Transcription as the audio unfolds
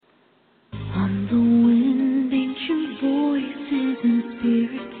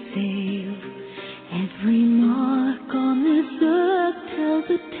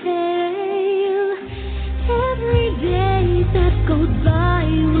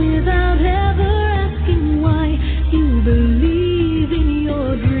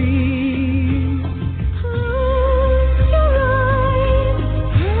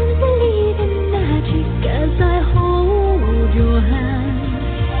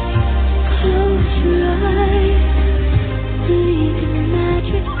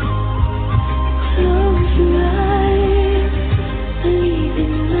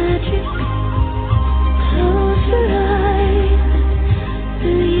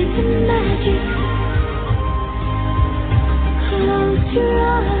Close your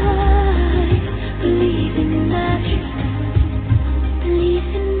eyes, believe in magic,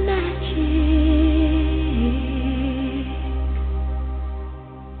 believe in magic.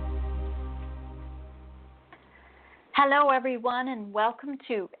 Hello everyone and welcome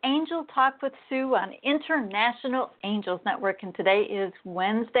to Angel Talk with Sue on International Angels Network, and today is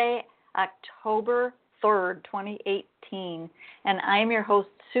Wednesday, October 3rd, 2018, and I am your host,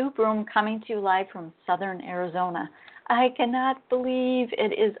 Sue Broome, coming to you live from Southern Arizona. I cannot believe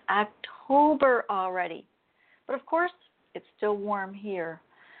it is October already, but of course, it's still warm here.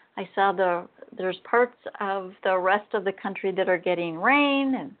 I saw there's parts of the rest of the country that are getting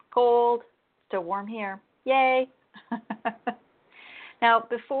rain and cold. Still warm here. Yay! Now,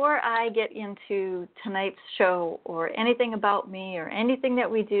 before I get into tonight's show or anything about me or anything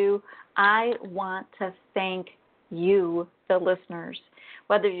that we do, I want to thank you, the listeners.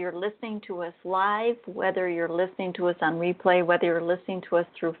 Whether you're listening to us live, whether you're listening to us on replay, whether you're listening to us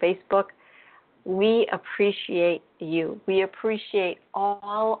through Facebook, we appreciate you. We appreciate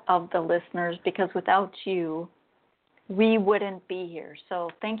all of the listeners because without you, we wouldn't be here. So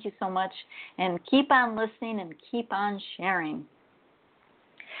thank you so much, and keep on listening and keep on sharing.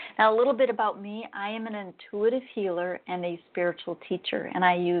 Now, a little bit about me. I am an intuitive healer and a spiritual teacher, and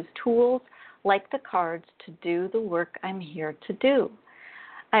I use tools like the cards to do the work I'm here to do.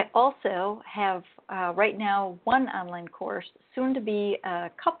 I also have right now one online course, soon to be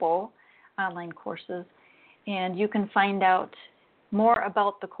a couple online courses, and you can find out more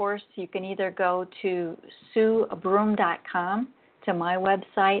about the course. You can either go to SueBroome.com, to my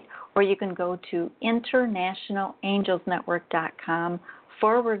website, or you can go to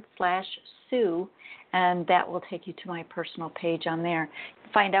internationalangelsnetwork.com/Sue, and that will take you to my personal page on there.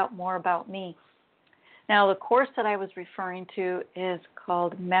 Find out more about me. Now, the course that I was referring to is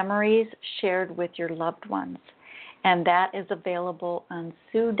called Memories Shared with Your Loved Ones, and that is available on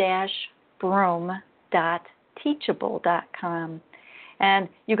sue-broome.teachable.com. And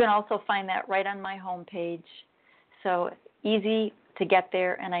you can also find that right on my homepage. So easy to get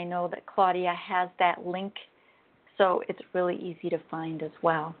there, and I know that Claudia has that link, so it's really easy to find as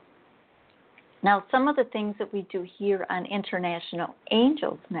well. Now, some of the things that we do here on International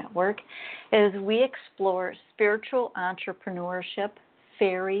Angels Network is we explore spiritual entrepreneurship,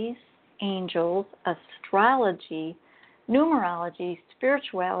 fairies, angels, astrology, numerology,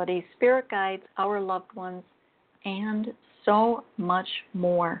 spirituality, spirit guides, our loved ones, and so much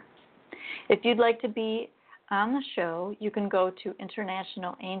more. If you'd like to be on the show, you can go to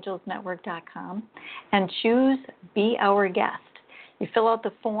internationalangelsnetwork.com and choose Be Our Guest. You fill out the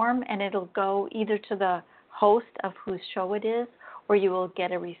form and it'll go either to the host of whose show it is, or you will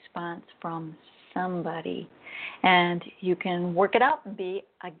get a response from somebody. And you can work it out and be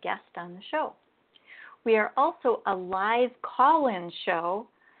a guest on the show. We are also a live call-in show.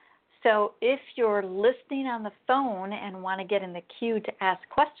 So if you're listening on the phone and want to get in the queue to ask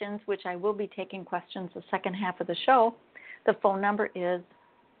questions, which I will be taking questions the second half of the show, the phone number is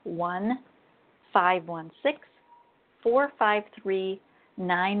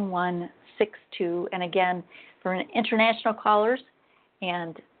 1-516-453-9162. And again, for international callers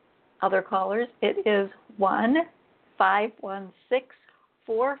and other callers, it is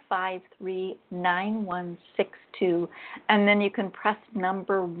 1-516-453-9162, and then you can press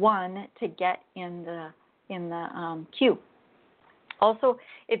number 1 to get in the queue. Also,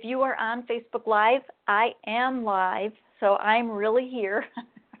 if you are on Facebook Live, I am live, so I'm really here.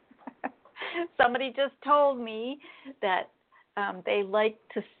 Somebody just told me that they like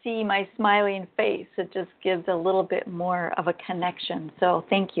to see my smiling face. It just gives a little bit more of a connection, so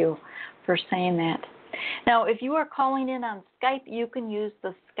thank you for saying that. Now, if you are calling in on Skype, you can use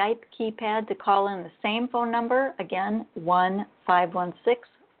the Skype keypad to call in the same phone number. Again,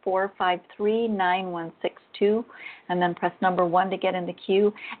 1-516-453-9162, and then press number 1 to get in the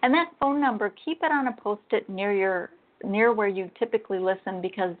queue. And that phone number, keep it on a Post-it near where you typically listen,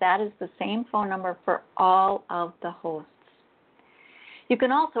 because that is the same phone number for all of the hosts. You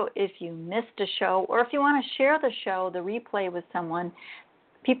can also, if you missed a show, or if you want to share the show, the replay with someone,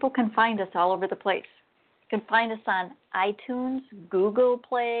 people can find us all over the place. You can find us on iTunes, Google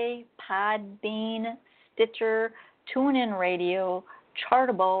Play, Podbean, Stitcher, TuneIn Radio,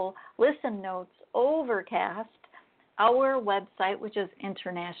 Chartable, Listen Notes, Overcast, our website, which is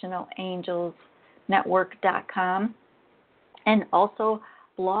internationalangelsnetwork.com, and also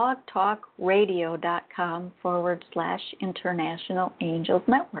blogtalkradio.com/International Angels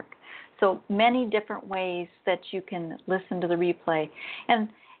Network. So many different ways that you can listen to the replay. And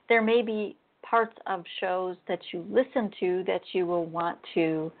there may be parts of shows that you listen to that you will want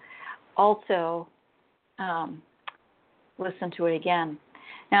to also listen to it again.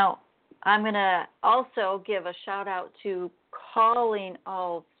 Now, I'm going to also give a shout out to calling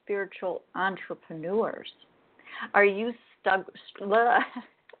all spiritual entrepreneurs. Are you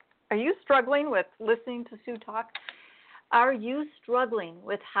struggling with listening to Sue talk? Are you struggling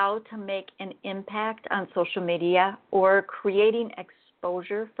with how to make an impact on social media or creating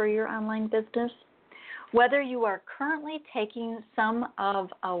exposure for your online business? Whether you are currently taking some of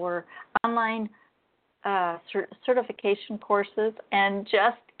our online certification courses and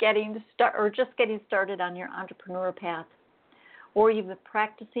just getting started on your entrepreneur path, or you've been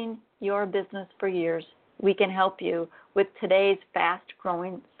practicing your business for years, we can help you with today's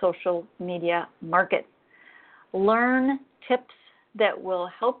fast-growing social media market. Learn tips that will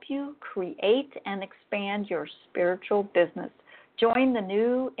help you create and expand your spiritual business. Join the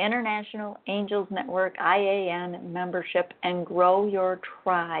new International Angels Network IAN membership and grow your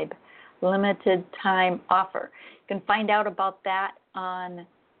tribe. Limited time offer. You can find out about that on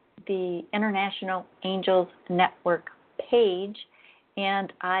the International Angels Network page,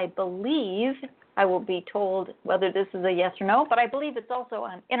 and I believe, I will be told whether this is a yes or no, but I believe it's also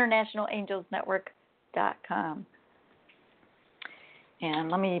on internationalangelsnetwork.com.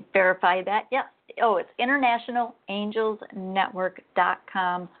 And let me verify that. Yes. Oh, it's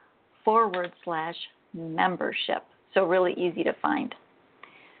internationalangelsnetwork.com/membership. So really easy to find.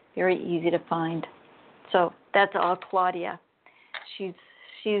 Very easy to find. So that's all Claudia. She's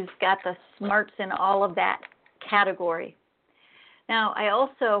got the smarts in all of that category. Now, I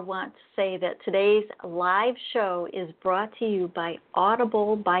also want to say that today's live show is brought to you by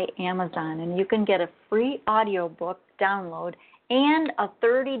Audible by Amazon, and you can get a free audiobook download and a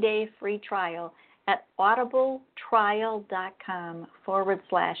 30-day free trial at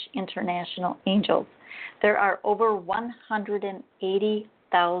audibletrial.com/international angels. There are over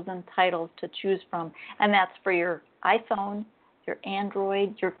 180,000 titles to choose from, and that's for your iPhone, your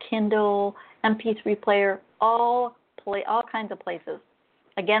Android, your Kindle, MP3 player, all kinds of places.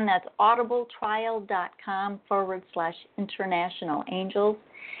 Again, that's audibletrial.com/international angels.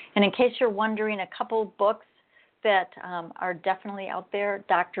 And in case you're wondering, a couple books that are definitely out there,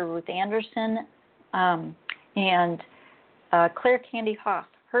 Dr. Ruth Anderson and Claire Candy Hoff.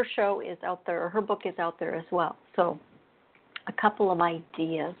 Her show is out there, or her book is out there as well. So a couple of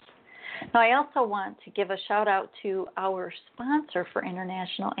ideas. Now, I also want to give a shout out to our sponsor for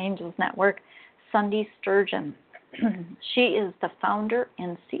International Angels Network, Sunday Sturgeon. She is the founder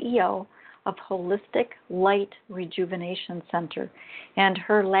and CEO of Holistic Light Rejuvenation Center. And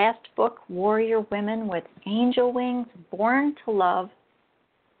her last book, Warrior Women with Angel Wings, Born to Love,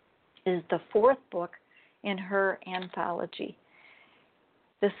 is the fourth book in her anthology.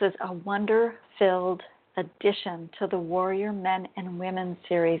 This is a wonder-filled addition to the Warrior Men and Women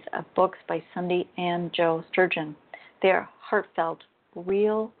series of books by Sunday and Joe Sturgeon. They are heartfelt,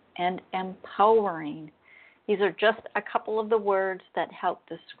 real, and empowering. These are just a couple of the words that help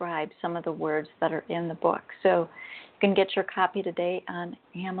describe some of the words that are in the book. So you can get your copy today on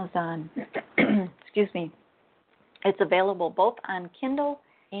Amazon. Excuse me. It's available both on Kindle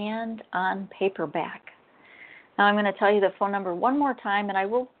and on paperback. Now I'm going to tell you the phone number one more time, and I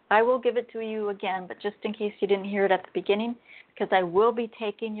will give it to you again, but just in case you didn't hear it at the beginning, because I will be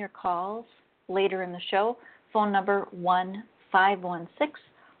taking your calls later in the show. Phone number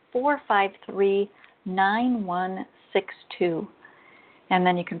 1-516-453-9162. And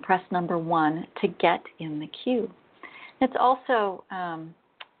then you can press number 1 to get in the queue. It's also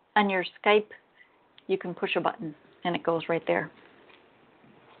on your Skype, you can push a button and it goes right there.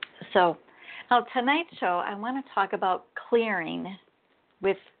 So now tonight's show, I want to talk about clearing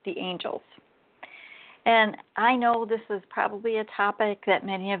with the angels. And I know this is probably a topic that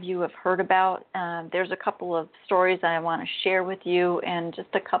many of you have heard about. There's a couple of stories I want to share with you, and just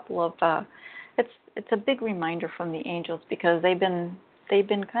a couple of it's a big reminder from the angels, because they've been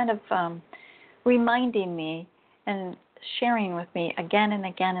kind of reminding me and sharing with me again and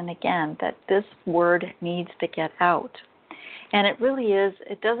again and again that this word needs to get out. And it really is.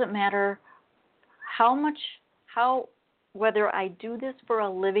 It doesn't matter whether I do this for a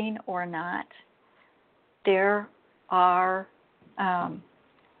living or not. There are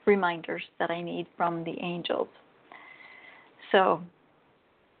reminders that I need from the angels. So,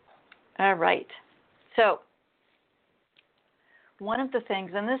 all right. So, one of the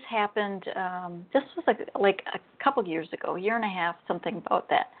things, and this happened, this was like a couple years ago, a year and a half, something like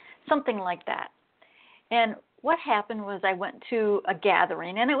that. And what happened was I went to a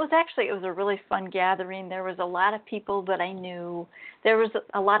gathering, and it was a really fun gathering. There was a lot of people that I knew. There was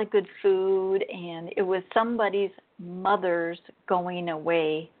a lot of good food, and it was somebody's mother's going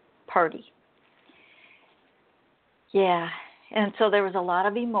away party. Yeah, and so there was a lot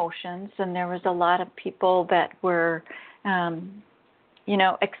of emotions, and there was a lot of people that were,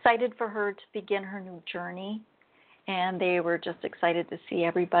 excited for her to begin her new journey, and they were just excited to see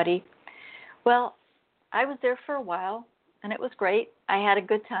everybody. Well, I was there for a while, and it was great. I had a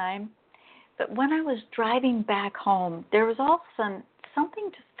good time. But when I was driving back home, there was all of a sudden something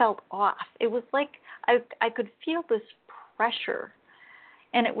just felt off. It was like I could feel this pressure.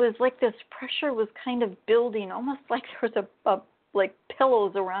 And it was like this pressure was kind of building, almost like there was like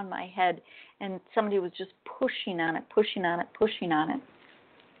pillows around my head, and somebody was just pushing on it, pushing on it, pushing on it.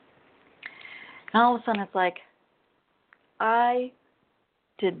 And all of a sudden it's like, I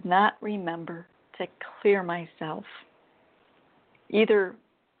did not remember to clear myself, either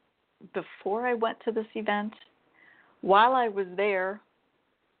before I went to this event, while I was there,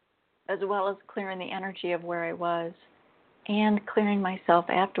 as well as clearing the energy of where I was, and clearing myself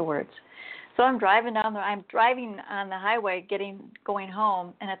afterwards. So I'm driving on the highway going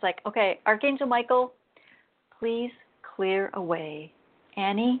home, and it's like, okay, Archangel Michael, please clear away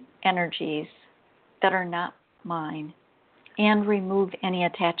any energies that are not mine and remove any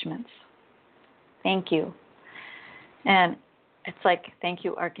attachments. Thank you. And it's like, thank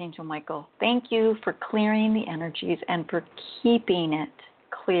you, Archangel Michael. Thank you for clearing the energies and for keeping it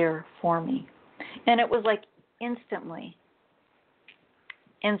clear for me. And it was like instantly,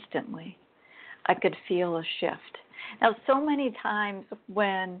 I could feel a shift. Now, so many times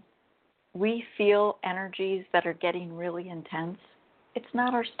when we feel energies that are getting really intense, it's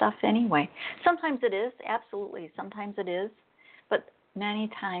not our stuff anyway. Sometimes it is, absolutely. Sometimes it is, but many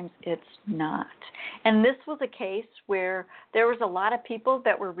times it's not. And this was a case where there was a lot of people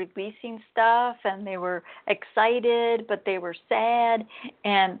that were releasing stuff, and they were excited, but they were sad,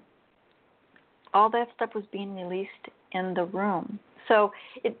 and all that stuff was being released in the room. So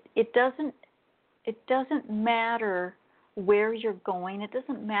it doesn't matter where you're going. It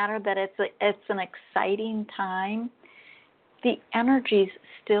doesn't matter that it's an exciting time. The energies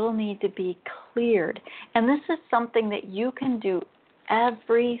still need to be cleared. And this is something that you can do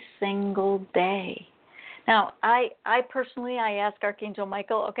every single day. Now, I personally ask Archangel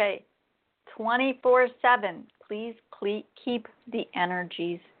Michael, okay, 24/7, please keep the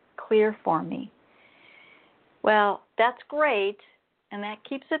energies clear for me. Well, that's great, and that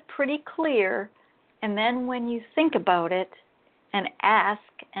keeps it pretty clear. And then when you think about it and ask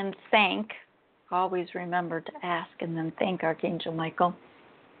and thank, always remember to ask and then thank Archangel Michael,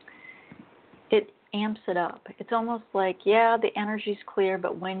 it amps it up. It's almost like, yeah, the energy's clear,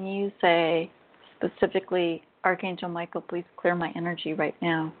 but when you say specifically, Archangel Michael, please clear my energy right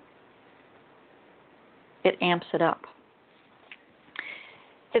now, it amps it up.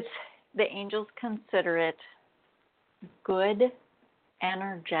 The angels consider it good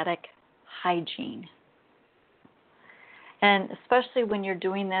energetic hygiene. And especially when you're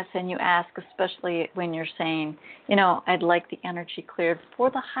doing this and you ask, especially when you're saying, I'd like the energy cleared for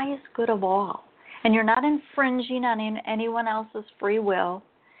the highest good of all. And you're not infringing on anyone else's free will.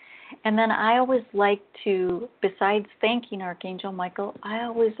 And then I always like to, besides thanking Archangel Michael, I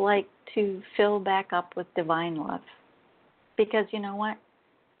always like to fill back up with divine love. Because you know what?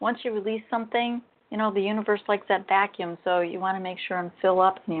 Once you release something, the universe likes that vacuum, so you want to make sure and fill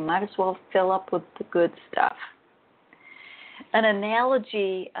up, and you might as well fill up with the good stuff. An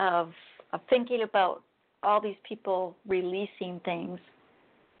analogy of thinking about all these people releasing things,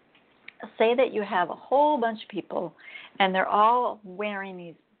 say that you have a whole bunch of people, and they're all wearing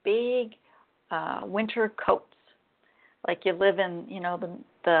these big winter coats, like you live in,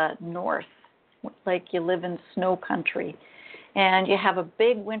 the north, like you live in snow country, and you have a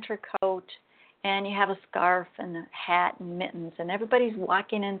big winter coat, and you have a scarf and a hat and mittens, and everybody's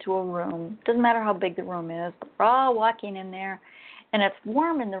walking into a room. Doesn't matter how big the room is, but we're all walking in there, and it's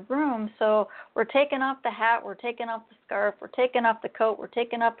warm in the room, so we're taking off the hat, we're taking off the scarf, we're taking off the coat, we're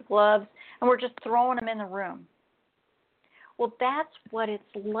taking off the gloves, and we're just throwing them in the room. Well, that's what it's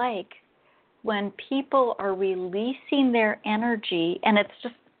like when people are releasing their energy, and it's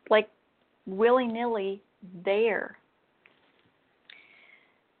just like willy-nilly there.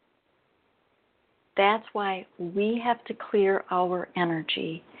 That's why we have to clear our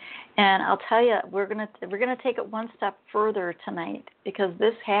energy. And I'll tell you, we're gonna take it one step further tonight, because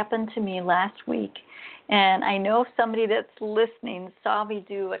this happened to me last week. And I know somebody that's listening saw me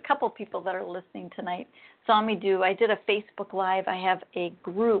do, a couple people that are listening tonight saw me do, I did a Facebook Live. I have a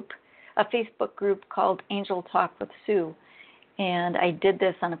Facebook group called Angel Talk with Sue. And I did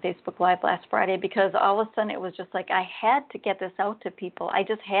this on a Facebook Live last Friday because all of a sudden it was just like I had to get this out to people. I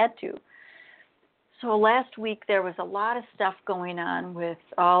just had to. So last week there was a lot of stuff going on with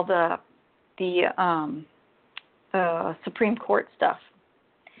all the Supreme Court stuff.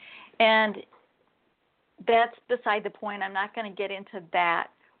 And that's beside the point. I'm not going to get into that.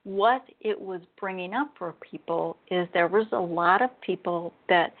 What it was bringing up for people is there was a lot of people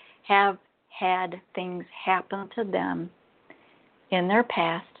that have had things happen to them in their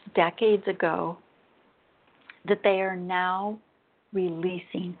past, decades ago, that they are now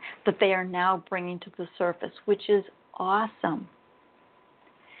releasing, that they are now bringing to the surface, which is awesome.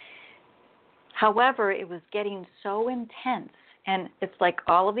 However, it was getting so intense, and it's like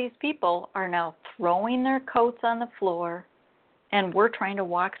all of these people are now throwing their coats on the floor, and we're trying to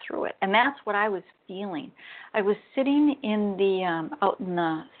walk through it. And that's what I was feeling. I was sitting in the out in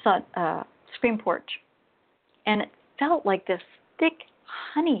the screen porch, and it felt like this thick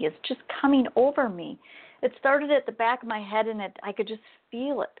honey is just coming over me. It started at the back of my head, and I could just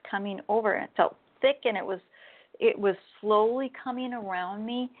feel it coming over. It felt thick, and it was slowly coming around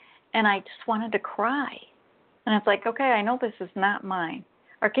me, and I just wanted to cry. And it's like, okay, I know this is not mine.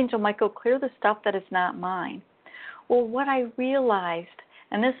 Archangel Michael, clear the stuff that is not mine. Well, what I realized,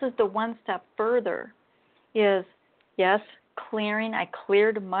 and this is the one step further, is, yes, clearing. I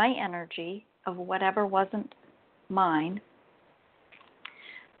cleared my energy of whatever wasn't mine.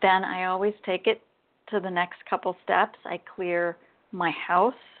 Then I always take it to the next couple steps. I clear my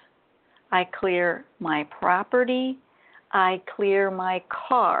house. I clear my property. I clear my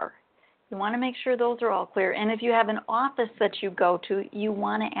car. You want to make sure those are all clear. And if you have an office that you go to, you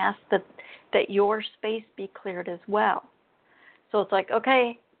want to ask that your space be cleared as well. So it's like,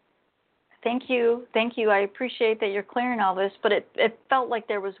 okay, thank you. I appreciate that you're clearing all this, but it felt like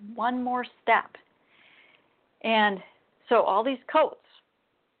there was one more step. And so all these coats,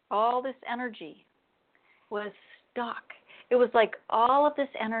 all this energy was stuck. It was like all of this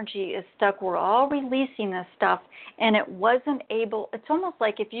energy is stuck. We're all releasing this stuff, and it wasn't able. It's almost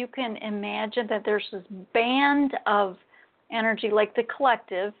like if you can imagine that there's this band of energy, like the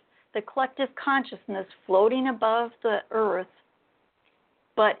collective consciousness floating above the earth,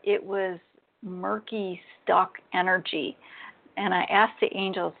 but it was murky, stuck energy. And I asked the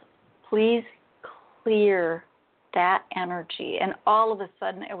angels, please clear that energy. And all of a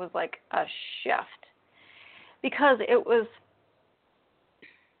sudden, it was like a shift. Because it was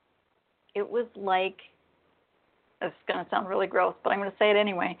like, it's going to sound really gross, but I'm going to say it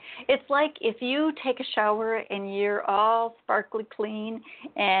anyway. It's like if you take a shower and you're all sparkly clean,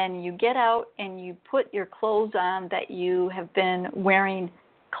 and you get out and you put your clothes on that you have been wearing,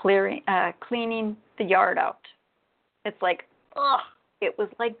 cleaning the yard out. It's like, it was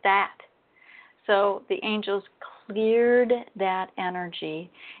like that. So the angels cleared that energy,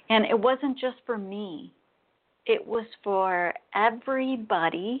 and it wasn't just for me. It was for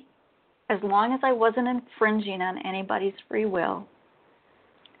everybody, as long as I wasn't infringing on anybody's free will,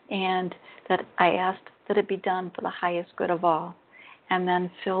 and that I asked that it be done for the highest good of all, and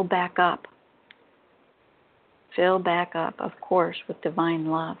then fill back up, of course, with divine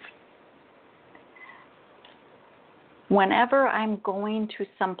love. Whenever I'm going to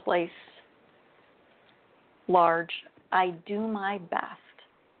someplace large, I do my best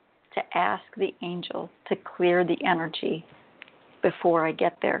to ask the angels to clear the energy before I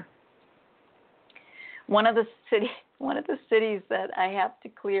get there. One of the cities that I have to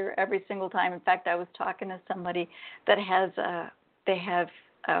clear every single time. In fact, I was talking to somebody that they have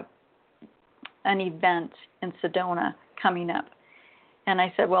an event in Sedona coming up, and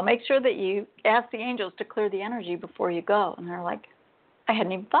I said, well, make sure that you ask the angels to clear the energy before you go. And they're like, I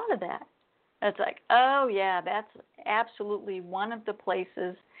hadn't even thought of that. It's like, oh yeah, that's absolutely one of the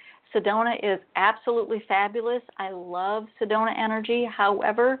places. Sedona is absolutely fabulous. I love Sedona energy.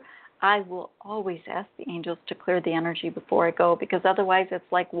 However, I will always ask the angels to clear the energy before I go, because otherwise it's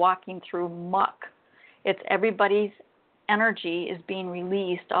like walking through muck. It's everybody's energy is being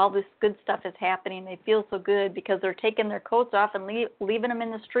released. All this good stuff is happening. They feel so good because they're taking their coats off and leaving them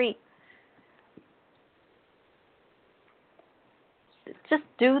in the street. Just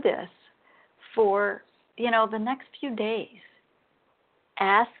do this for, the next few days.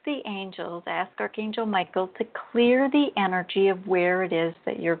 Ask the angels, ask Archangel Michael to clear the energy of where it is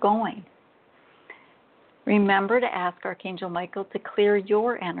that you're going. Remember to ask Archangel Michael to clear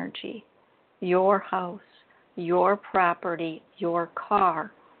your energy, your house, your property, your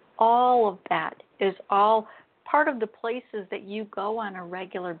car. All of that is all part of the places that you go on a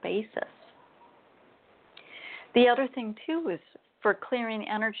regular basis. The other thing, too, is for clearing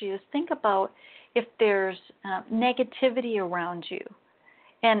energy is think about if there's negativity around you.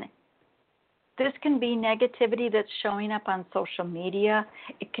 And this can be negativity that's showing up on social media.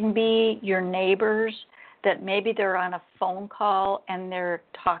 It can be your neighbors that maybe they're on a phone call and they're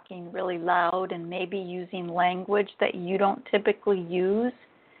talking really loud and maybe using language that you don't typically use.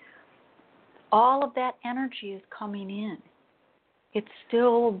 All of that energy is coming in. It's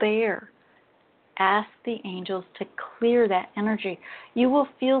still there. Ask the angels to clear that energy. You will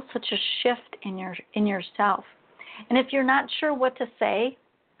feel such a shift in yourself. And if you're not sure what to say,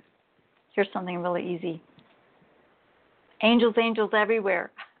 here's something really easy. Angels, angels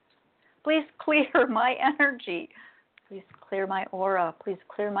everywhere. Please clear my energy. Please clear my aura. Please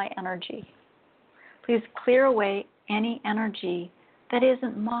clear my energy. Please clear away any energy that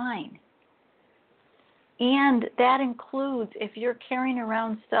isn't mine. And that includes if you're carrying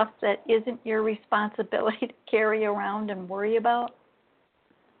around stuff that isn't your responsibility to carry around and worry about,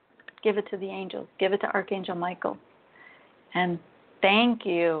 give it to the angels. Give it to Archangel Michael. And thank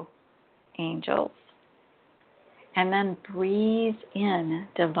you, angels. And then breathe in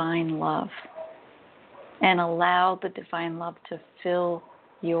divine love and allow the divine love to fill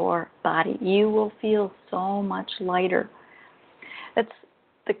your body. You will feel so much lighter. It's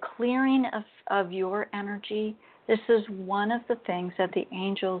the clearing of your energy. This is one of the things that the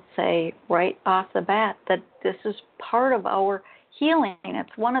angels say right off the bat, that this is part of our healing.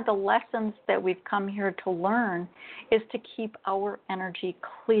 It's one of the lessons that we've come here to learn, is to keep our energy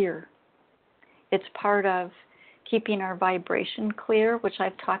clear. It's part of keeping our vibration clear, which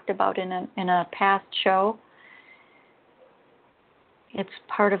I've talked about in a past show. It's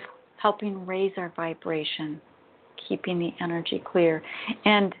part of helping raise our vibration, keeping the energy clear.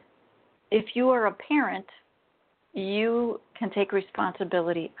 And if you are a parent, you can take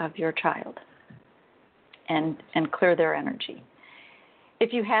responsibility of your child and clear their energy.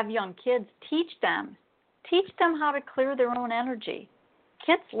 If you have young kids, teach them how to clear their own energy.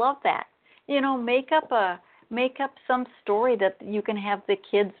 Kids love that. Make up some story that you can have the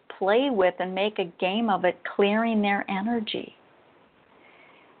kids play with and make a game of it, clearing their energy.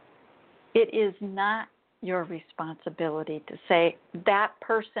 It is not your responsibility to say, that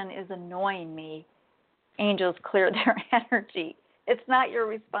person is annoying me, angels clear their energy. It's not your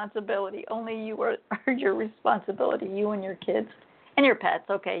responsibility. Only you are your responsibility, you and your kids. And your pets.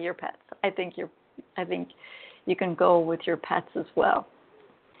 Okay, your pets. I think you can go with your pets as well.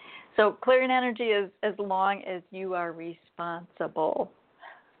 So clearing energy is as long as you are responsible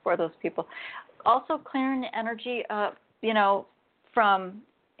for those people. Also clearing energy, from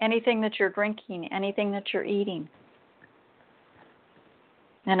anything that you're drinking, anything that you're eating.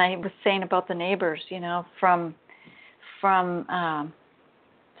 And I was saying about the neighbors, from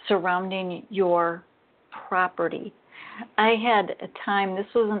surrounding your property. I had a time, this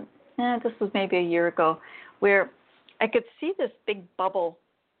was maybe a year ago, where I could see this big bubble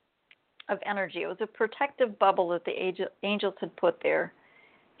of energy. It was a protective bubble that the angels had put there.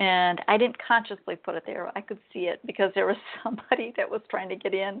 And I didn't consciously put it there. I could see it because there was somebody that was trying to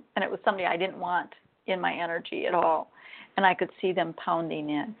get in, and it was somebody I didn't want in my energy at all. And I could see them pounding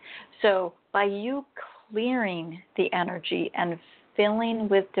in. So by you clearing the energy and filling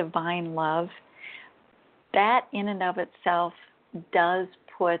with divine love, that in and of itself does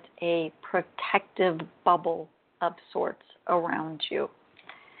put a protective bubble of sorts around you.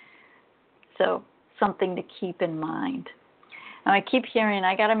 So something to keep in mind. Now I keep hearing,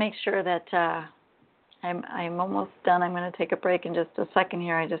 I got to make sure that I'm almost done. I'm going to take a break in just a second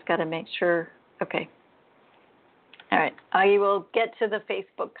here. I just got to make sure. Okay. All right. I will get to the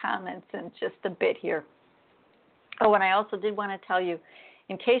Facebook comments in just a bit here. Oh, and I also did want to tell you,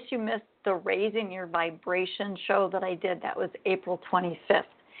 in case you missed the Raising Your Vibration show that I did, that was April 25th.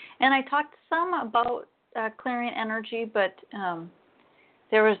 And I talked some about clearing energy, but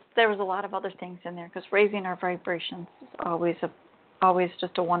there was a lot of other things in there, because raising our vibrations is always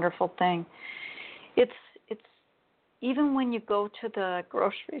just a wonderful thing. It's even when you go to the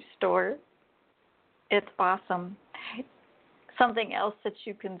grocery store, it's awesome. Something else that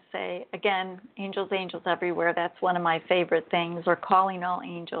you can say, again, angels, angels everywhere. That's one of my favorite things, or calling all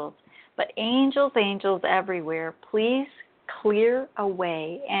angels. But angels, angels everywhere, please clear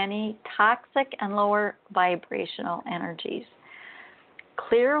away any toxic and lower vibrational energies.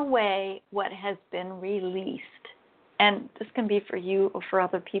 Clear away what has been released, and this can be for you or for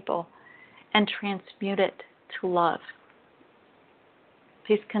other people, and transmute it to love.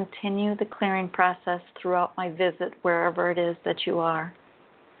 Please continue the clearing process throughout my visit, wherever it is that you are.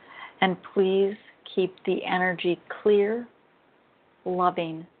 And please keep the energy clear,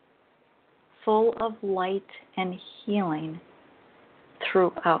 loving, full of light and healing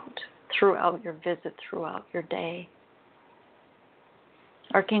throughout your visit, throughout your day.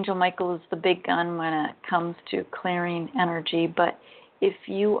 Archangel Michael is the big gun when it comes to clearing energy, but if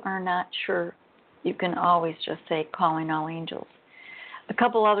you are not sure, you can always just say calling all angels. A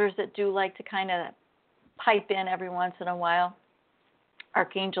couple others that do like to kind of pipe in every once in a while.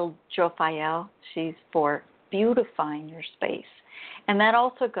 Archangel Jophiel, she's for beautifying your space. And that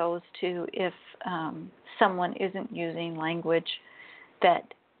also goes to if someone isn't using language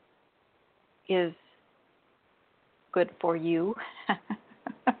that is good for you.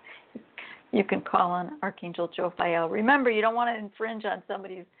 You can call on Archangel Jophiel. Remember, you don't want to infringe on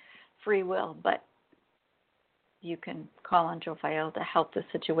somebody's free will, but you can call on Jophiel to help the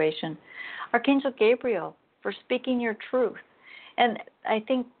situation. Archangel Gabriel for speaking your truth. And I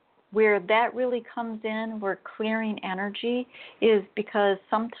think where that really comes in, where clearing energy, is because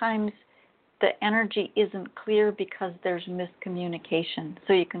sometimes the energy isn't clear because there's miscommunication.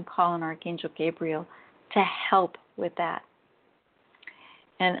 So you can call on Archangel Gabriel to help with that.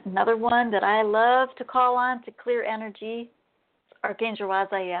 And another one that I love to call on to clear energy, Archangel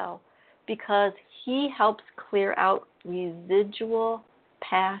Raziel, because he helps clear out residual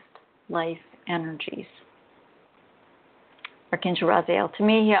past life energies. Archangel Raziel, to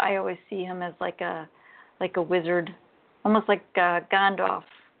me, I always see him as like a wizard, almost like Gandalf,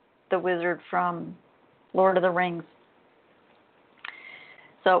 the wizard from Lord of the Rings.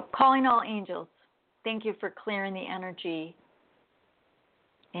 So, calling all angels, thank you for clearing the energy.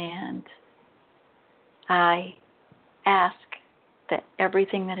 And I ask that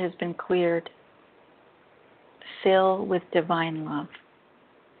everything that has been cleared fill with divine love.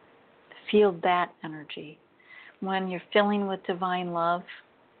 Feel that energy. When you're filling with divine love,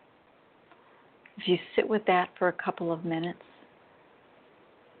 if you sit with that for a couple of minutes,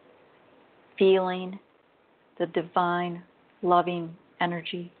 feeling the divine, loving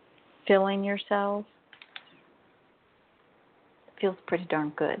energy filling yourself, it feels pretty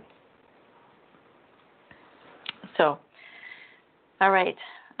darn good. So, all right,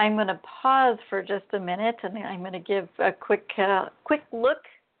 I'm going to pause for just a minute, and I'm going to give a quick look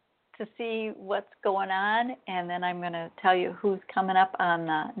to see what's going on, and then I'm going to tell you who's coming up on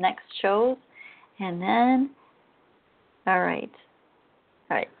the next shows, and then, all right,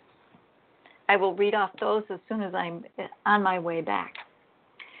 I will read off those as soon as I'm on my way back.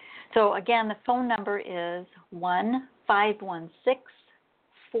 So again, the phone number is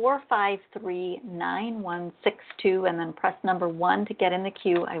 1-516-453-9162, and then press number 1 to get in the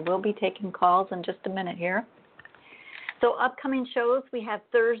queue. I will be taking calls in just a minute here. So upcoming shows, we have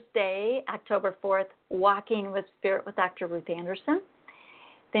Thursday, October 4th, Walking with Spirit with Dr. Ruth Anderson.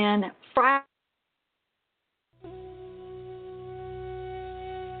 Then Friday,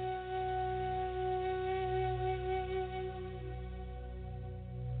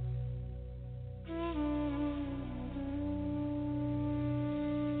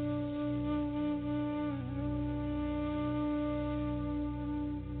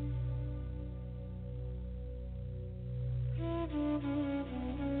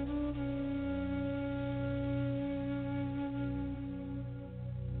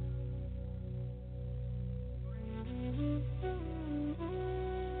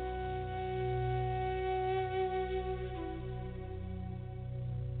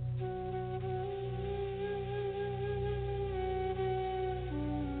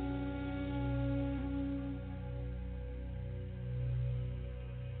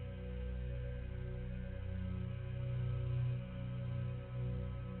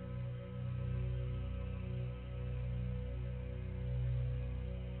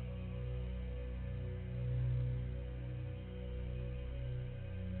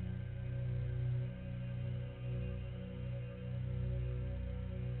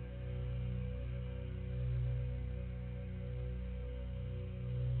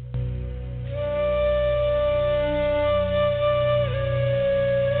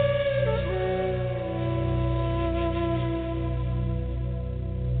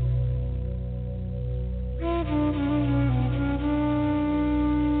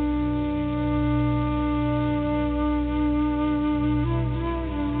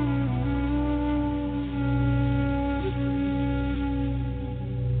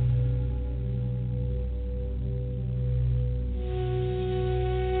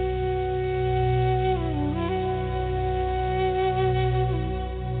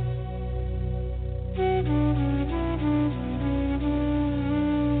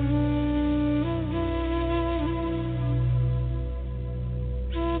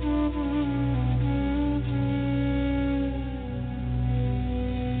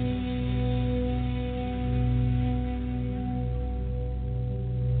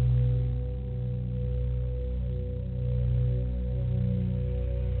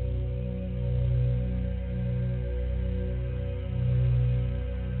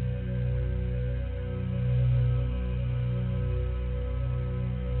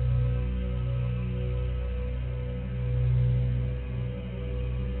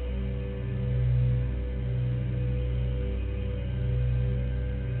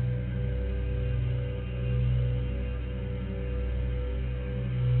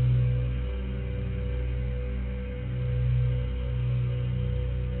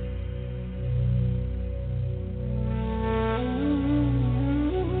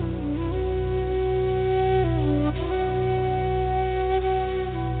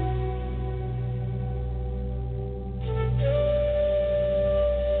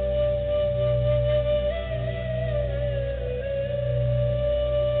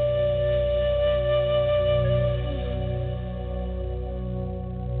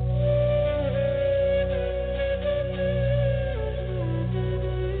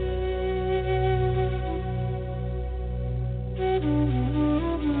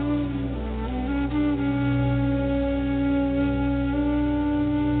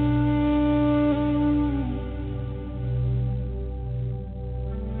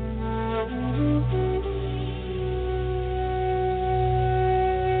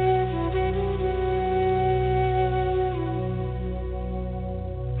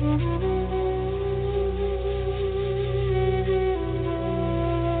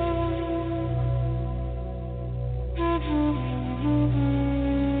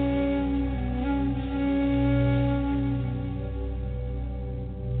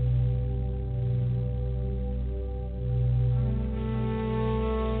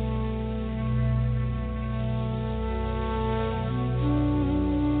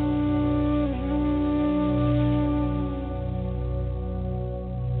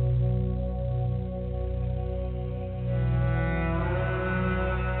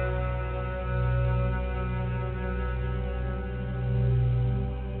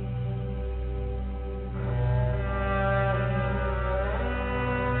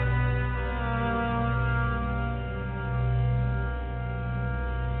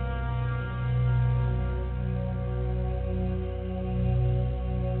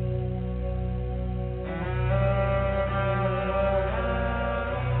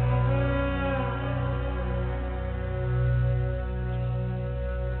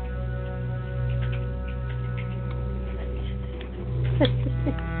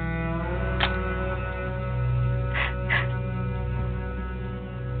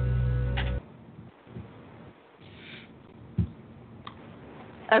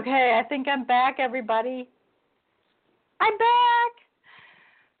 Okay, I think I'm back, everybody. I'm back.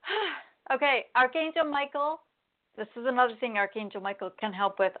 Okay, Archangel Michael, this is another thing Archangel Michael can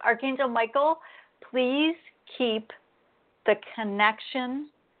help with. Archangel Michael, please keep the connection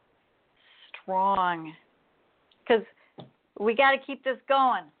strong because we got to keep this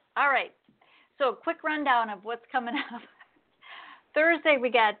going. All right, so quick rundown of what's coming up. Thursday, we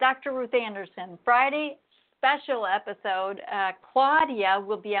got Dr. Ruth Anderson. Friday, special episode. Claudia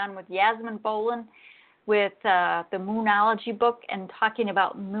will be on with Yasmin Boland with the Moonology book and talking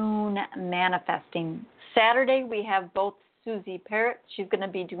about moon manifesting. Saturday, we have both Susie Parrott. She's going to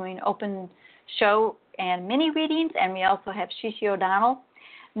be doing open show and mini readings, and we also have Shishi O'Donnell.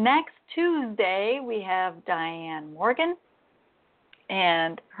 Next Tuesday, we have Diane Morgan,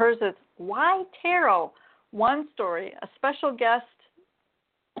 and hers is Why Tarot? One story, a special guest,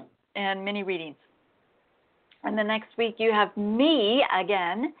 and mini readings. And the next week you have me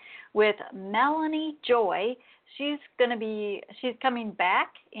again with Melanie Joy. She's coming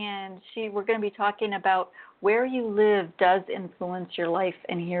back, and we're going to be talking about where you live does influence your life,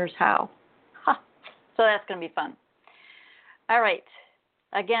 and here's how. So that's going to be fun. All right.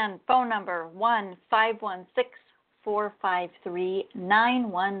 Again, phone number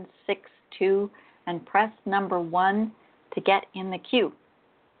 1-516-453-9162 and press number 1 to get in the queue.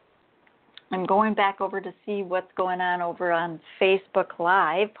 I'm going back over to see what's going on over on Facebook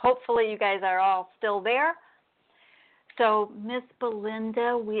Live. Hopefully you guys are all still there. So, Miss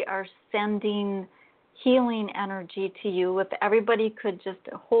Belinda, we are sending healing energy to you. If everybody could just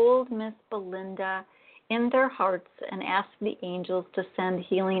hold Miss Belinda in their hearts and ask the angels to send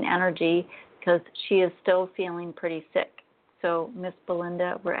healing energy because she is still feeling pretty sick. So, Miss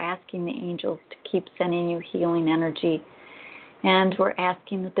Belinda, we're asking the angels to keep sending you healing energy. And we're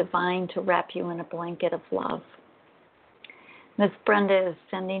asking the divine to wrap you in a blanket of love. Miss Brenda is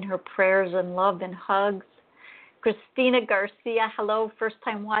sending her prayers and love and hugs. Christina Garcia, hello, first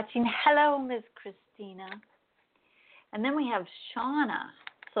time watching. Hello, Miss Christina. And then we have Shauna.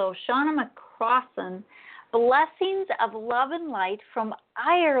 So Shauna McCrossan, blessings of love and light from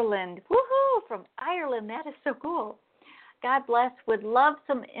Ireland. Woohoo, from Ireland, that is so cool. God bless. Would love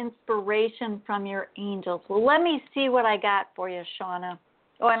some inspiration from your angels. Well, let me see what I got for you, Shauna.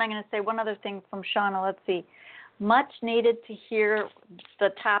 Oh, and I'm going to say one other thing from Shauna. Let's see. Much needed to hear the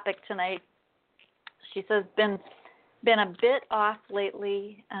topic tonight. She says, been a bit off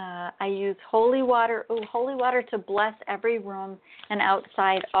lately. I use holy water. Holy water to bless every room and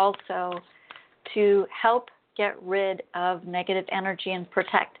outside also to help get rid of negative energy and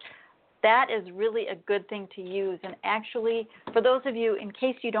protect. That is really a good thing to use. And actually, for those of you, in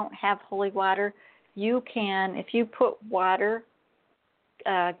case you don't have holy water, you can, if you put water,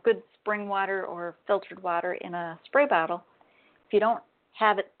 good spring water or filtered water in a spray bottle, if you don't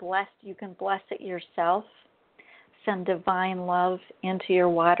have it blessed, you can bless it yourself. Send divine love into your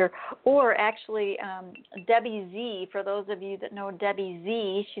water. Or actually, Debbie Z, for those of you that know Debbie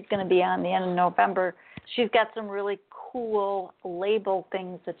Z, she's going to be on the end of November. She's got some really cool label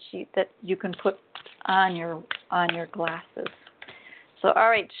things that you can put on your glasses. So, all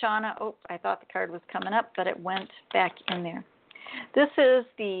right, Shauna. Oh, I thought the card was coming up, but it went back in there. This is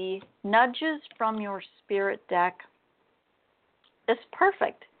the Nudges from Your Spirit deck. It's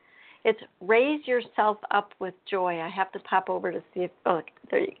perfect. It's raise yourself up with joy. I have to pop over to see if,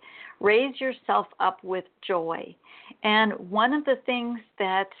 Raise yourself up with joy. And one of the things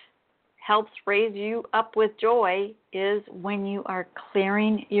that helps raise you up with joy is when you are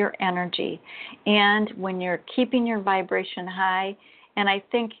clearing your energy and when you're keeping your vibration high. And I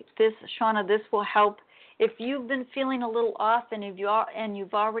think this, Shauna, this will help. If you've been feeling a little off and if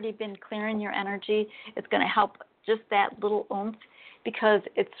you've already been clearing your energy, it's going to help just that little oomph, because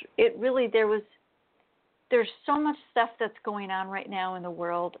there's so much stuff that's going on right now in the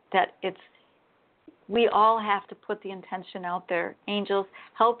world that we all have to put the intention out there. Angels,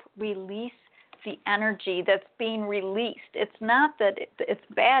 help release the energy that's being released. It's not that it's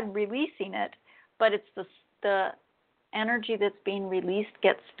bad releasing it, but it's the energy that's being released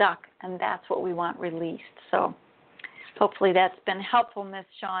gets stuck, and that's what we want released. So hopefully that's been helpful, Miss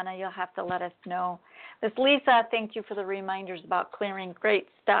Shauna. You'll have to let us know. Miss Lisa, thank you for the reminders about clearing. Great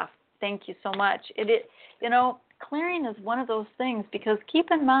stuff. Thank you so much. Clearing is one of those things, because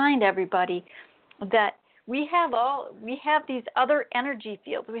keep in mind, everybody, that we have these other energy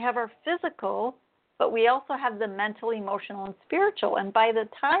fields. We have our physical, but we also have the mental, emotional, and spiritual. And by the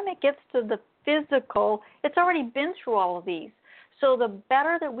time it gets to the physical, it's already been through all of these. So the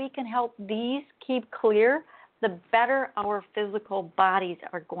better that we can help these keep clear, the better our physical bodies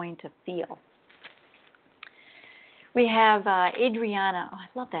are going to feel. We have Adriana. Oh, I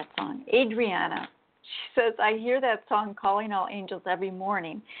love that song. Adriana. She says, I hear that song, Calling All Angels, every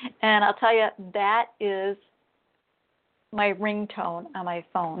morning. And I'll tell you, that is my ringtone on my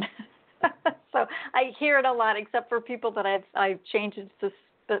phone. So I hear it a lot, except for people that I've changed it to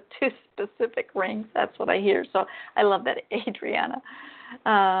specific rings. That's what I hear. So I love that, Adriana.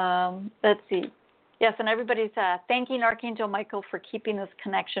 Let's see. Yes, and everybody's thanking Archangel Michael for keeping this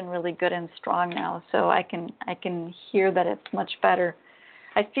connection really good and strong now. So I can hear that it's much better.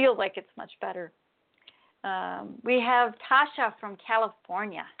 I feel like it's much better. We have Tasha from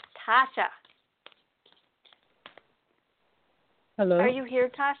California. Tasha. Hello. Are you here,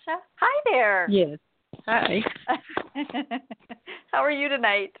 Tasha? Hi there. Yes. Hi. How are you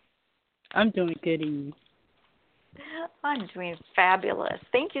tonight? I'm doing good, and you? I'm doing fabulous.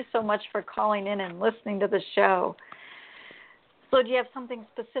 Thank you so much for calling in and listening to the show. So, do you have something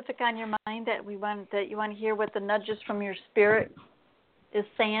specific on your mind that you want to hear what the nudges from your spirit is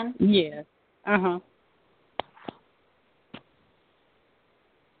saying? Yeah. Uh-huh.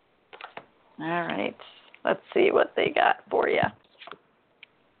 All right. Let's see what they got for you.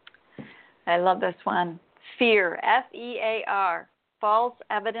 I love this one. Fear, F-E-A-R, false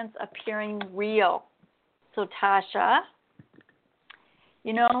evidence appearing real. So, Tasha,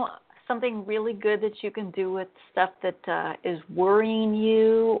 something really good that you can do with stuff that is worrying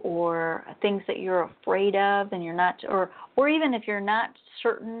you, or things that you're afraid of and you're not, or even if you're not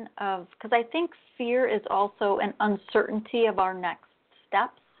certain of, because I think fear is also an uncertainty of our next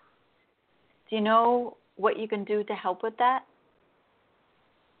steps. Do you know what you can do to help with that?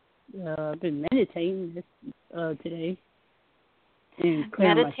 I've been meditating today. And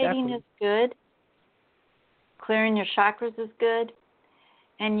meditating is good. Clearing your chakras is good.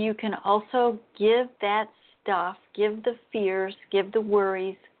 And you can also give that stuff, give the fears, give the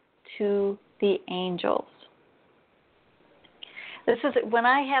worries to the angels. This is when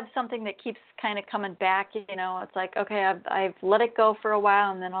I have something that keeps kind of coming back, it's like, okay, I've let it go for a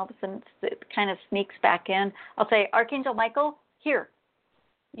while, and then all of a sudden it kind of sneaks back in. I'll say, Archangel Michael, here,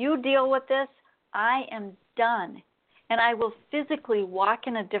 you deal with this. I am done. And I will physically walk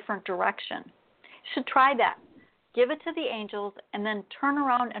in a different direction. You should try that. Give it to the angels, and then turn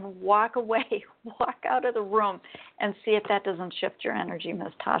around and walk away, walk out of the room, and see if that doesn't shift your energy,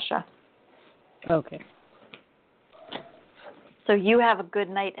 Miss Tasha. Okay. So you have a good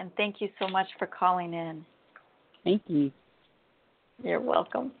night, and thank you so much for calling in. Thank you. You're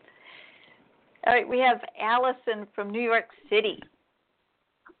welcome. All right, we have Allison from New York City.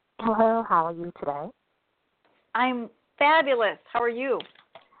 Hello, how are you today? I'm fabulous. How are you?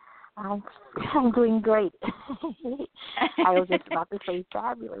 I'm doing great. I was just about to say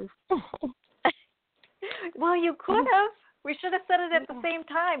fabulous. Well, you could have. We should have said it at the same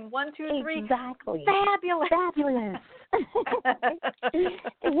time. 1, 2, 3. Exactly. Fabulous. Fabulous.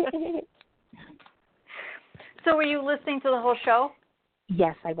 So were you listening to the whole show?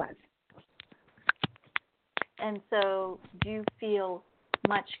 Yes, I was. And so do you feel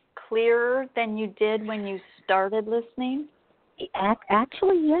much clearer than you did when you started listening?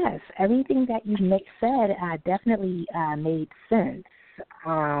 Actually, yes. Everything that you said definitely made sense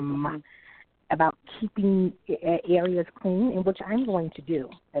about keeping areas clean, and which I'm going to do.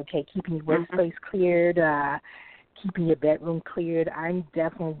 Okay, keeping your workspace cleared, keeping your bedroom cleared. I'm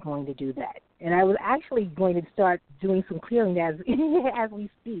definitely going to do that. And I was actually going to start doing some clearing as as we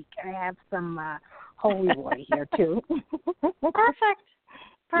speak. I have some holy water here too. Perfect.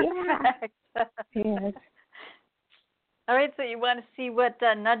 Yeah. Yes. All right, so you want to see what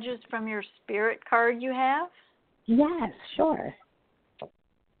nudges from your spirit card you have? Yes, sure.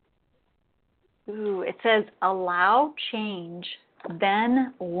 Ooh, it says allow change,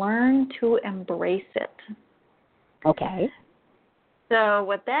 then learn to embrace it. Okay. So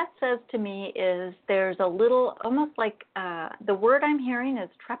what that says to me is there's a little, almost like the word I'm hearing is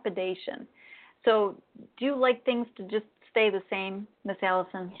trepidation. So do you like things to just stay the same, Miss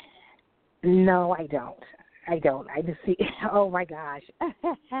Allison? No, I don't. I just see, oh my gosh.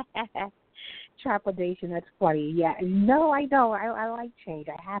 Trepidation, that's funny. Yeah. No, I don't. I like change.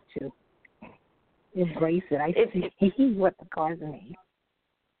 I have to embrace it. I see what the cards mean.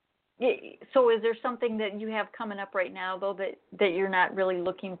 So is there something that you have coming up right now, though, that you're not really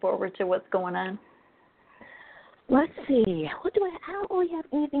looking forward to what's going on? Let's see. I don't really have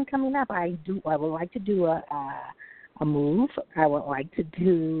anything coming up. I would like to do a move. I would like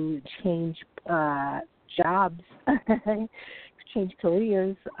to change jobs, change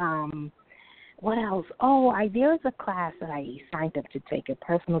careers. What else? Oh, there's a class that I signed up to take, a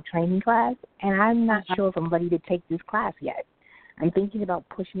personal training class, and I'm not sure if I'm ready to take this class yet. I'm thinking about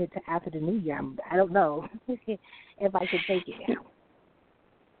pushing it to after the new year. I don't know if I should take it now.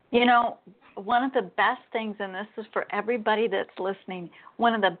 You know, one of the best things, and this is for everybody that's listening,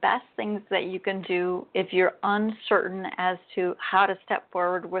 one of the best things that you can do if you're uncertain as to how to step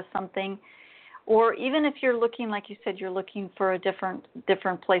forward with something, or even if you're looking, like you said, you're looking for a different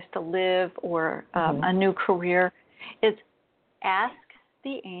place to live or a new career, is ask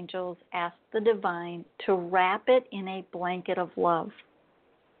the angels, ask the divine to wrap it in a blanket of love.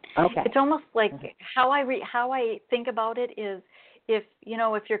 Okay. It's almost like how I think about it is if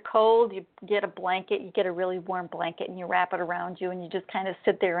you're cold, you get a blanket, you get a really warm blanket and you wrap it around you and you just kind of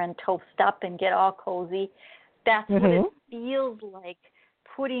sit there and toast up and get all cozy. That's what it feels like,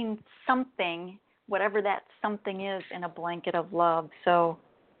 putting something, whatever that something is, in a blanket of love. So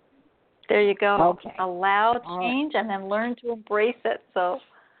there you go. Okay. Allow change and then learn to embrace it. So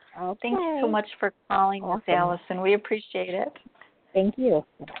thank you so much for calling, Miss Allison. We appreciate it. Thank you.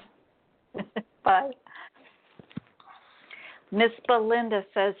 Bye. Miss Belinda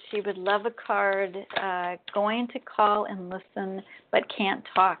says she would love a card, going to call and listen but can't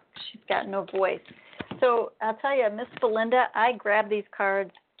talk. She's got no voice. So I'll tell you, Miss Belinda, I grabbed these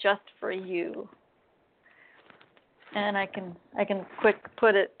cards just for you. And I can quick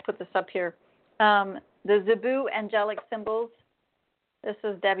put this up here. The Zebu Angelic Symbols. This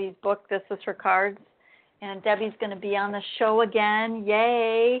is Debbie's book. This is her cards. And Debbie's going to be on the show again.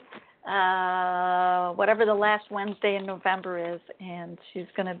 Yay! Whatever the last Wednesday in November is. And she's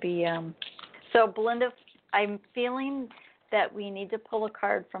going to be... So, Belinda, I'm feeling that we need to pull a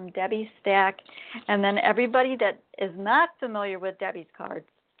card from Debbie's stack. And then everybody that is not familiar with Debbie's cards,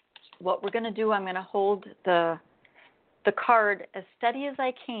 what we're going to do, I'm going to hold the card as steady as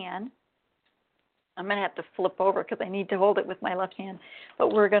I can. I'm going to have to flip over because I need to hold it with my left hand.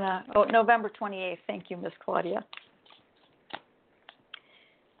 But we're going to, November 28th. Thank you, Miss Claudia.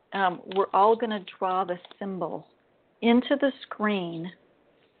 We're all going to draw the symbol into the screen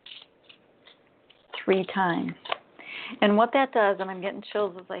 3 times. And what that does, and I'm getting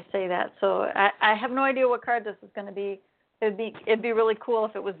chills as I say that, so I have no idea what card this is going to be. It'd be really cool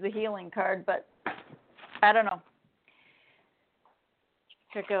if it was the healing card, but I don't know.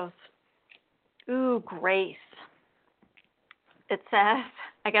 Here it goes. Ooh, grace. It says,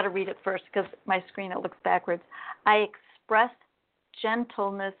 I got to read it first because my screen, it looks backwards. I express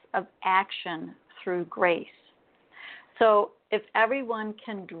gentleness of action through grace. So if everyone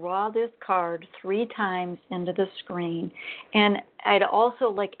can draw this card 3 times into the screen, and I'd also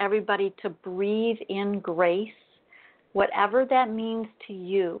like everybody to breathe in grace, whatever that means to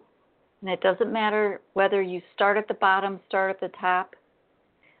you. And it doesn't matter whether you start at the bottom, start at the top.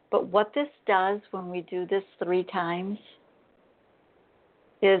 But what this does when we do this 3 times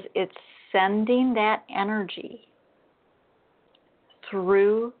is it's sending that energy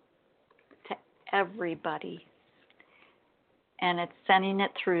through to everybody. And it's sending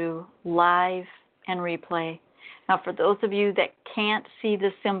it through live and replay. Now, for those of you that can't see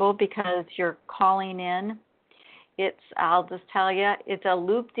the symbol because you're calling in, I'll just tell you, it's a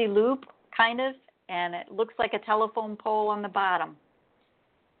loop-de-loop kind of, and it looks like a telephone pole on the bottom.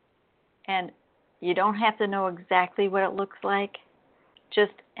 And you don't have to know exactly what it looks like.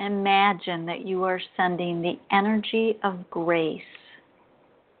 Just imagine that you are sending the energy of grace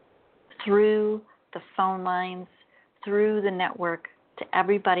through the phone lines, through the network to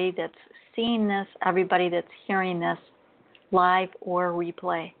everybody that's seeing this, everybody that's hearing this, live or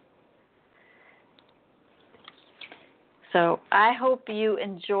replay. So I hope you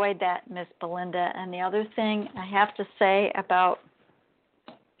enjoyed that, Miss Belinda. And the other thing I have to say about,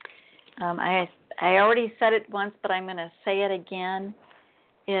 I already said it once, but I'm going to say it again,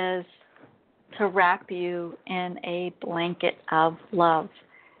 is to wrap you in a blanket of love.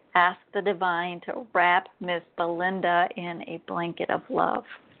 Ask the divine to wrap Miss Belinda in a blanket of love.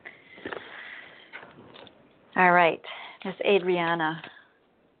 All right, Miss Adriana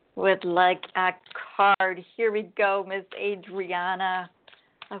would like a card. Here we go, Miss Adriana.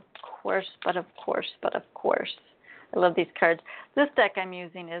 Of course, but of course, but of course. I love these cards. This deck I'm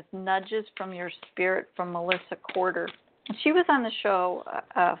using is Nudges from Your Spirit from Melissa Corder. And she was on the show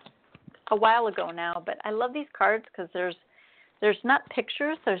a while ago now, but I love these cards because there's not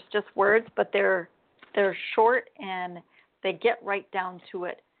pictures, there's just words, but they're short and they get right down to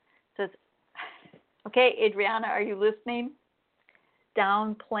it. It says, okay, Adriana, are you listening?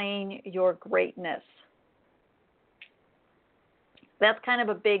 Downplaying your greatness. That's kind of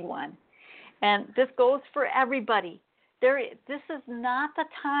a big one. And this goes for everybody. This is not the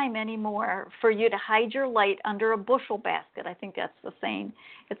time anymore for you to hide your light under a bushel basket. I think that's the saying.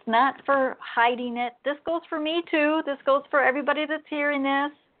 It's not for hiding it. This goes for me too. This goes for everybody that's hearing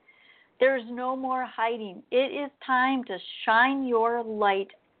this. There's no more hiding. It is time to shine your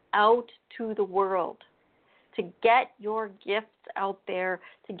light out to the world, to get your gifts out there,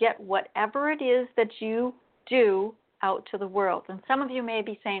 to get whatever it is that you do out to the world. And some of you may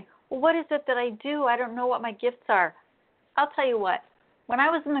be saying, well, what is it that I do? I don't know what my gifts are. I'll tell you what, when I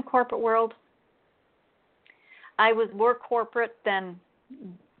was in the corporate world, I was more corporate than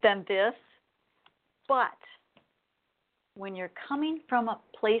this, but when you're coming from a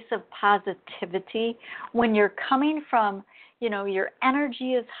place of positivity, when you're coming from, your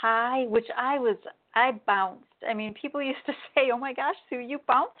energy is high, which I bounced. I mean, people used to say, oh my gosh, Sue, you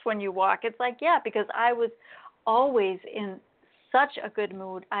bounce when you walk. It's like, yeah, because I was always in such a good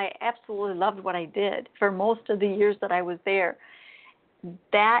mood. I absolutely loved what I did for most of the years that I was there.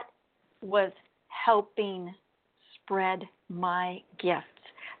 That was helping spread my gifts.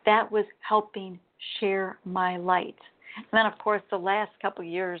 That was helping share my light. And then, of course, the last couple of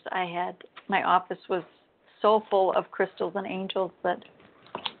years my office was so full of crystals and angels that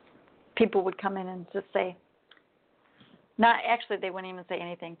people would come in and just say, they wouldn't even say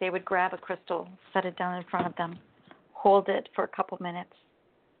anything. They would grab a crystal, set it down in front of them, hold it for a couple minutes,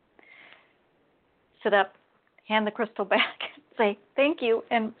 sit up, hand the crystal back, say thank you,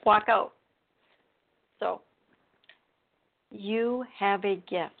 and walk out. So you have a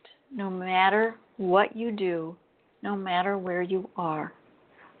gift. No matter what you do, no matter where you are,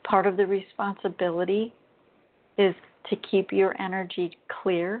 part of the responsibility is to keep your energy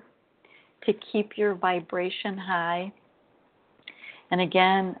clear, to keep your vibration high. And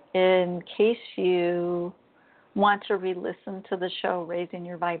again, in case you want to re-listen to the show, Raising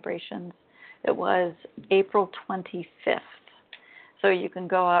Your Vibrations, it was April 25th. So you can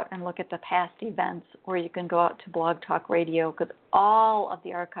go out and look at the past events, or you can go out to Blog Talk Radio, because all of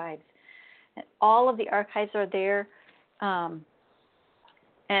the archives are there. And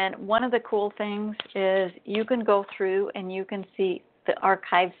one of the cool things is you can go through and you can see the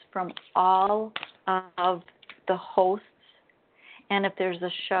archives from all of the hosts. And if there's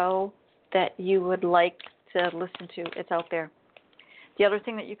a show that you would like to listen to, it's out there. The other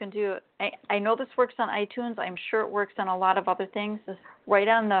thing that you can do, I know this works on iTunes. I'm sure it works on a lot of other things. Is right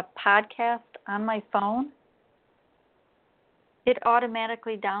on the podcast on my phone, it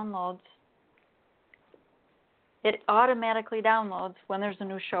automatically downloads. It automatically downloads when there's a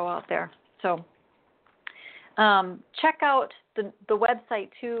new show out there. So check out the website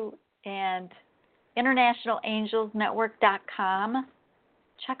too, and internationalangelsnetwork.com.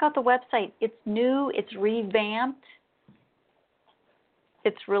 Check out the website. It's new. It's revamped.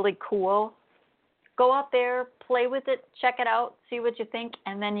 It's really cool. Go out there, play with it, check it out, see what you think,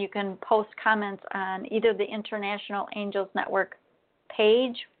 and then you can post comments on either the International Angels Network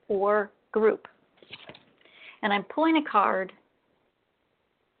page or group. And I'm pulling a card.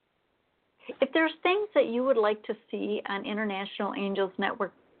 If there's things that you would like to see on International Angels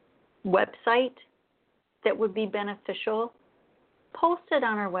Network website that would be beneficial, post it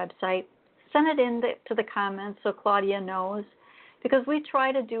on our website. Send it in to the comments so Claudia knows, because we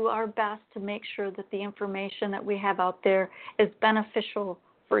try to do our best to make sure that the information that we have out there is beneficial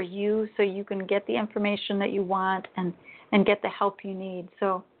for you, so you can get the information that you want and get the help you need.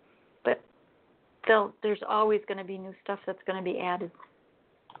 So, but there's always going to be new stuff that's going to be added.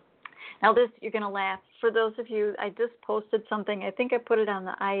 Now this, you're going to laugh. For those of you, I just posted something. I think I put it on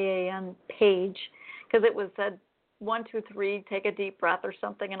the IAN page because it was said 1, 2, 3, take a deep breath or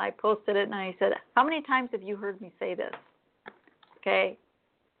something, and I posted it and I said, how many times have you heard me say this? Okay,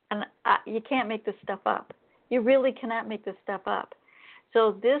 and you can't make this stuff up. You really cannot make this stuff up.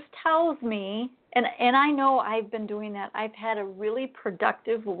 So this tells me, and I know I've been doing that. I've had a really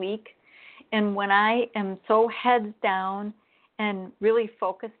productive week, and when I am so heads down and really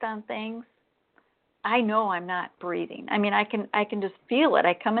focused on things, I know I'm not breathing. I mean, I can just feel it.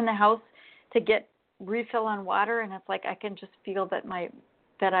 I come in the house to get refill on water, and it's like I can just feel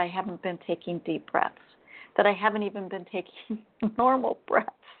that I haven't been taking deep breaths, that I haven't even been taking normal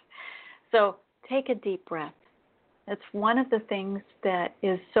breaths. So take a deep breath. It's one of the things that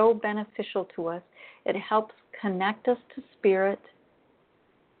is so beneficial to us. It helps connect us to spirit.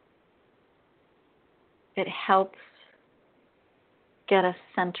 It helps get us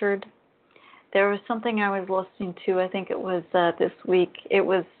centered. There was something I was listening to, I think it was this week. It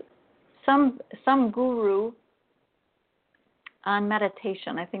was some guru on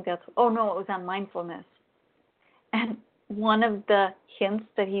meditation. I think it was on mindfulness. And one of the hints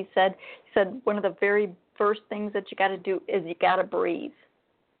that he said one of the very first things that you got to do is you got to breathe.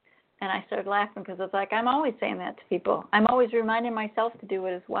 And I started laughing because it's like I'm always saying that to people. I'm always reminding myself to do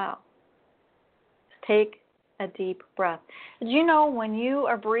it as well. Take a deep breath. Did you know when you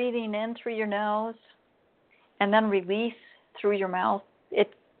are breathing in through your nose and then release through your mouth,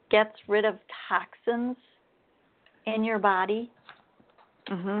 it gets rid of toxins in your body?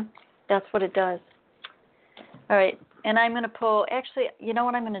 That's what it does. All right, and I'm going to pull, actually, you know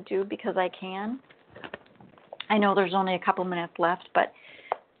what I'm going to do because I can? I know there's only a couple minutes left, but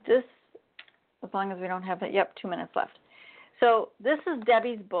this, as long as we don't have it, 2 minutes left. So this is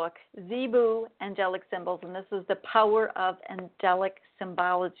Debbie's book, Zebu Angelic Symbols, and this is The Power of Angelic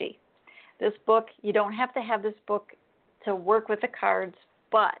Symbology. This book, you don't have to have this book to work with the cards,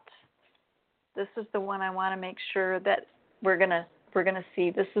 but this is the one I want to make sure that we're gonna see.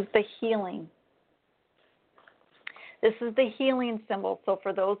 This is the healing. This is the healing symbol. So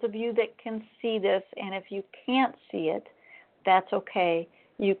for those of you that can see this, and if you can't see it, that's okay.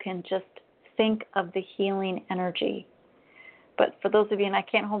 You can just think of the healing energy. But for those of you, and I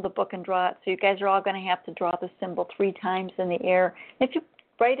can't hold the book and draw it, so you guys are all going to have to draw the symbol 3 times in the air. If you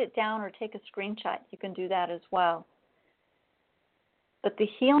write it down or take a screenshot, you can do that as well. But the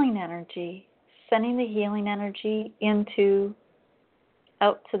healing energy, sending the healing energy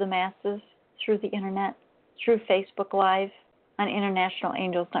out to the masses through the internet, through Facebook Live, on International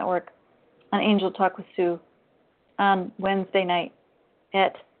Angels Network, on Angel Talk with Sue, on Wednesday night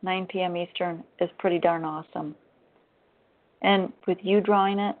at 9 p.m. Eastern is pretty darn awesome. And with you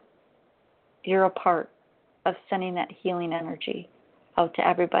drawing it, you're a part of sending that healing energy out to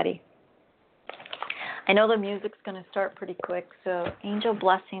everybody. I know the music's going to start pretty quick, so angel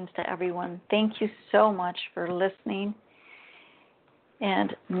blessings to everyone. Thank you so much for listening.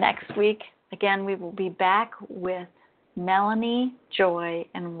 And next week, again, we will be back with Melanie Joy,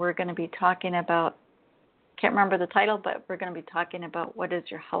 and we're going to be talking about, can't remember the title, but we're going to be talking about what does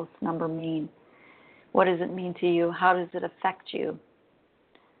your house number mean? What does it mean to you? How does it affect you?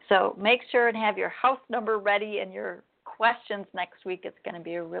 So make sure and have your house number ready and your questions next week. It's going to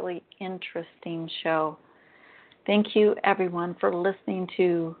be a really interesting show. Thank you, everyone, for listening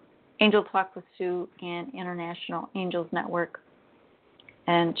to Angel Talk with Sue and International Angels Network.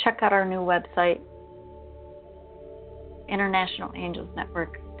 And check out our new website,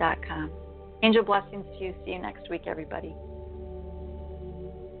 internationalangelsnetwork.com. Angel blessings to you. See you next week, everybody.